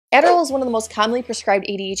Adderall is one of the most commonly prescribed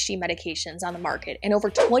ADHD medications on the market, and over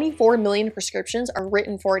 24 million prescriptions are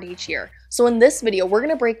written for it each year. So in this video, we're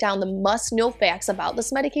going to break down the must-know facts about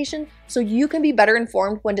this medication so you can be better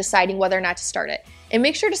informed when deciding whether or not to start it. And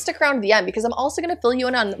make sure to stick around to the end because I'm also going to fill you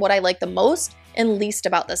in on what I like the most and least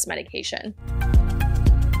about this medication.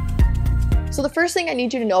 So the first thing I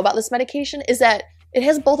need you to know about this medication is that it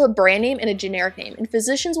has both a brand name and a generic name, and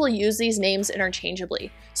physicians will use these names interchangeably.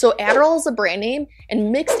 So Adderall is the brand name,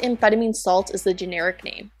 and mixed amphetamine salts is the generic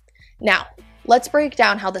name. Now, let's break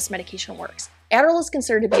down how this medication works. Adderall is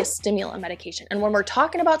considered to be a stimulant medication, and when we're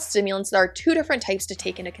talking about stimulants, there are two different types to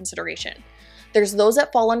take into consideration. There's those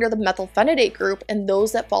that fall under the methylphenidate group and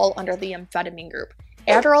those that fall under the amphetamine group.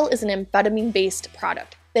 Adderall is an amphetamine-based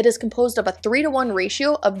product that is composed of a 3-to-1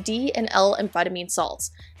 ratio of D and L amphetamine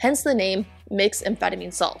salts, hence the name mixed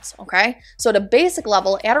amphetamine salts, okay? So at a basic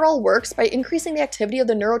level, Adderall works by increasing the activity of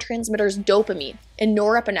the neurotransmitters dopamine and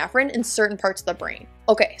norepinephrine in certain parts of the brain.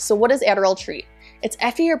 Okay, so what does Adderall treat? It's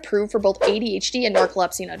FDA approved for both ADHD and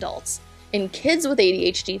narcolepsy in adults. In kids with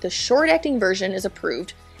ADHD, the short-acting version is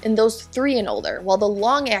approved in those 3 and older, while the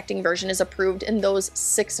long-acting version is approved in those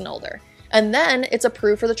 6 and older. And then it's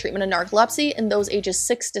approved for the treatment of narcolepsy in those ages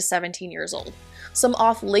 6 to 17 years old. Some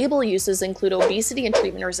off-label uses include obesity and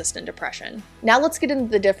treatment-resistant depression. Now let's get into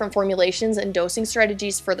the different formulations and dosing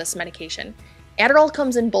strategies for this medication. Adderall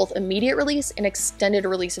comes in both immediate release and extended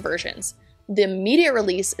release versions. The immediate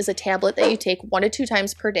release is a tablet that you take 1 to 2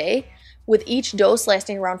 times per day, with each dose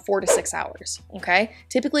lasting around 4 to 6 hours, okay?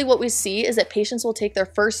 Typically what we see is that patients will take their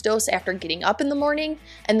first dose after getting up in the morning,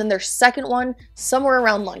 and then their second one somewhere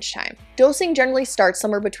around lunchtime. Dosing generally starts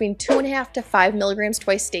somewhere between 2.5 to 5 milligrams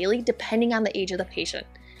twice daily, depending on the age of the patient.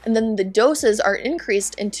 And then the doses are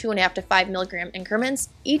increased in 2.5 to 5 milligram increments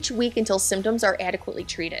each week until symptoms are adequately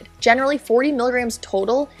treated. Generally, 40 milligrams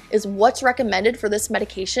total is what's recommended for this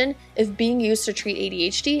medication if being used to treat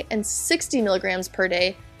ADHD, and 60 milligrams per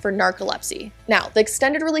day for narcolepsy. Now, the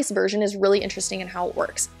extended release version is really interesting in how it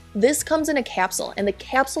works. This comes in a capsule, and the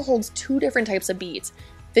capsule holds 2 different types of beads.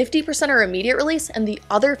 50% are immediate release, and the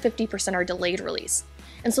other 50% are delayed release.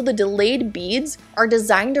 And so the delayed beads are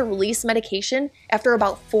designed to release medication after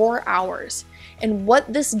about 4 hours. And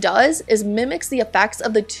what this does is mimics the effects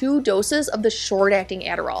of the 2 doses of the short-acting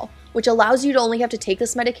Adderall, which allows you to only have to take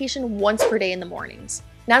this medication once per day in the mornings.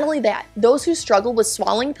 Not only that, those who struggle with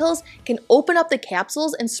swallowing pills can open up the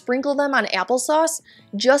capsules and sprinkle them on applesauce.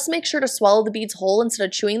 Just make sure to swallow the beads whole instead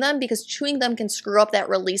of chewing them, because chewing them can screw up that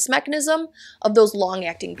release mechanism of those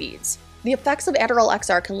long-acting beads. The effects of Adderall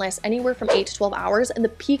XR can last anywhere from 8 to 12 hours, and the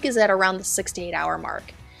peak is at around the 6 to 8 hour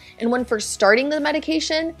mark. And when first starting the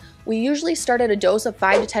medication, we usually start at a dose of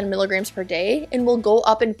 5 to 10 milligrams per day, and we'll go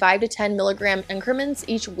up in 5 to 10 milligram increments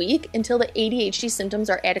each week until the ADHD symptoms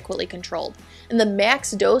are adequately controlled. And the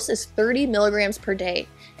max dose is 30 milligrams per day.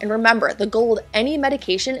 And remember, the goal with any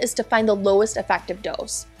medication is to find the lowest effective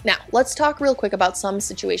dose. Now, let's talk real quick about some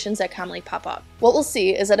situations that commonly pop up. What we'll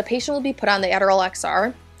see is that a patient will be put on the Adderall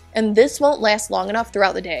XR, and this won't last long enough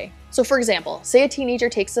throughout the day. So for example, say a teenager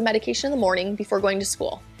takes the medication in the morning before going to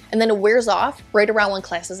school, and then it wears off right around when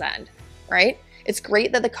classes end, right? It's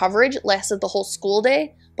great that the coverage lasted the whole school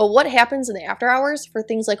day, but what happens in the after hours for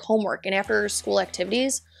things like homework and after school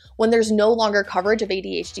activities when there's no longer coverage of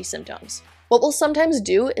ADHD symptoms? What we'll sometimes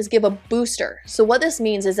do is give a booster. So what this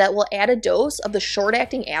means is that we'll add a dose of the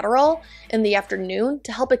short-acting Adderall in the afternoon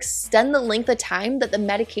to help extend the length of time that the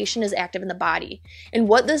medication is active in the body. And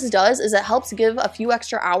what this does is it helps give a few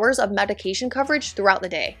extra hours of medication coverage throughout the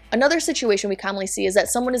day. Another situation we commonly see is that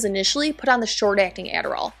someone is initially put on the short-acting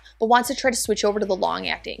Adderall, but wants to try to switch over to the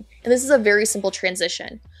long-acting. And this is a very simple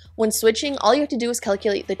transition. When switching, all you have to do is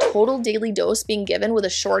calculate the total daily dose being given with a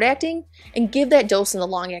short-acting and give that dose in the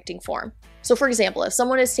long-acting form. So for example, if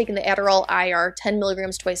someone is taking the Adderall IR 10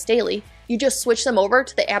 milligrams twice daily, you just switch them over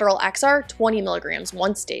to the Adderall XR 20 milligrams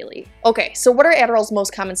once daily. Okay, so what are Adderall's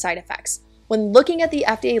most common side effects? When looking at the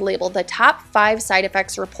FDA label, the top 5 side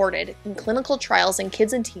effects reported in clinical trials in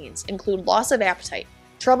kids and teens include loss of appetite,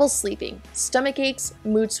 trouble sleeping, stomach aches,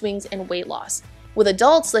 mood swings, and weight loss. With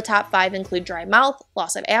adults, the top 5 include dry mouth,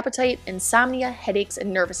 loss of appetite, insomnia, headaches,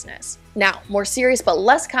 and nervousness. Now, more serious but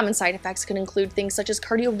less common side effects can include things such as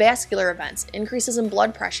cardiovascular events, increases in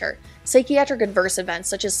blood pressure, psychiatric adverse events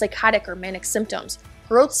such as psychotic or manic symptoms,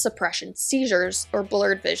 growth suppression, seizures, or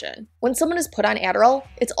blurred vision. When someone is put on Adderall,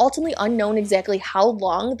 it's ultimately unknown exactly how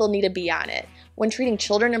long they'll need to be on it. When treating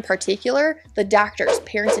children in particular, the doctors,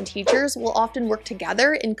 parents, and teachers will often work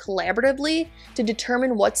together and collaboratively to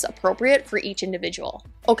determine what's appropriate for each individual.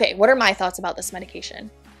 Okay, what are my thoughts about this medication?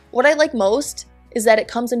 What I like most is that it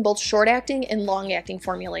comes in both short-acting and long-acting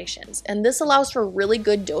formulations, and this allows for really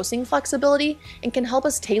good dosing flexibility and can help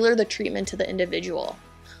us tailor the treatment to the individual.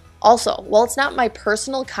 Also, while it's not my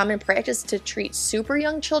personal common practice to treat super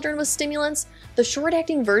young children with stimulants, the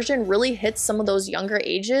short-acting version really hits some of those younger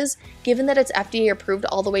ages, given that it's FDA approved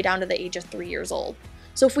all the way down to the age of 3 years old.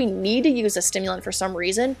 So if we need to use a stimulant for some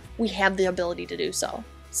reason, we have the ability to do so.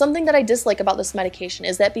 Something that I dislike about this medication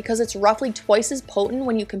is that because it's roughly twice as potent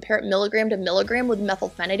when you compare it milligram to milligram with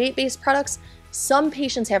methylphenidate-based products, some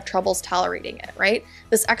patients have troubles tolerating it, right?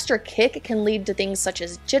 This extra kick can lead to things such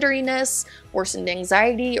as jitteriness, worsened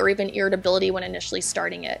anxiety, or even irritability when initially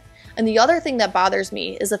starting it. And the other thing that bothers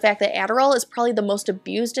me is the fact that Adderall is probably the most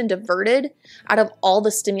abused and diverted out of all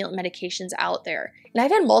the stimulant medications out there. And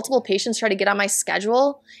I've had multiple patients try to get on my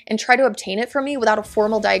schedule and try to obtain it from me without a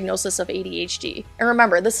formal diagnosis of ADHD. And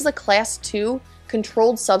remember, this is a class 2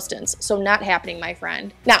 controlled substance, so not happening, my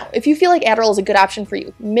friend. Now, if you feel like Adderall is a good option for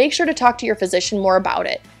you, make sure to talk to your physician more about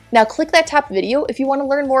it. Now click that top video if you want to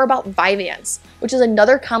learn more about Vyvanse, which is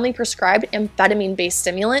another commonly prescribed amphetamine-based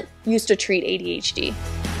stimulant used to treat ADHD.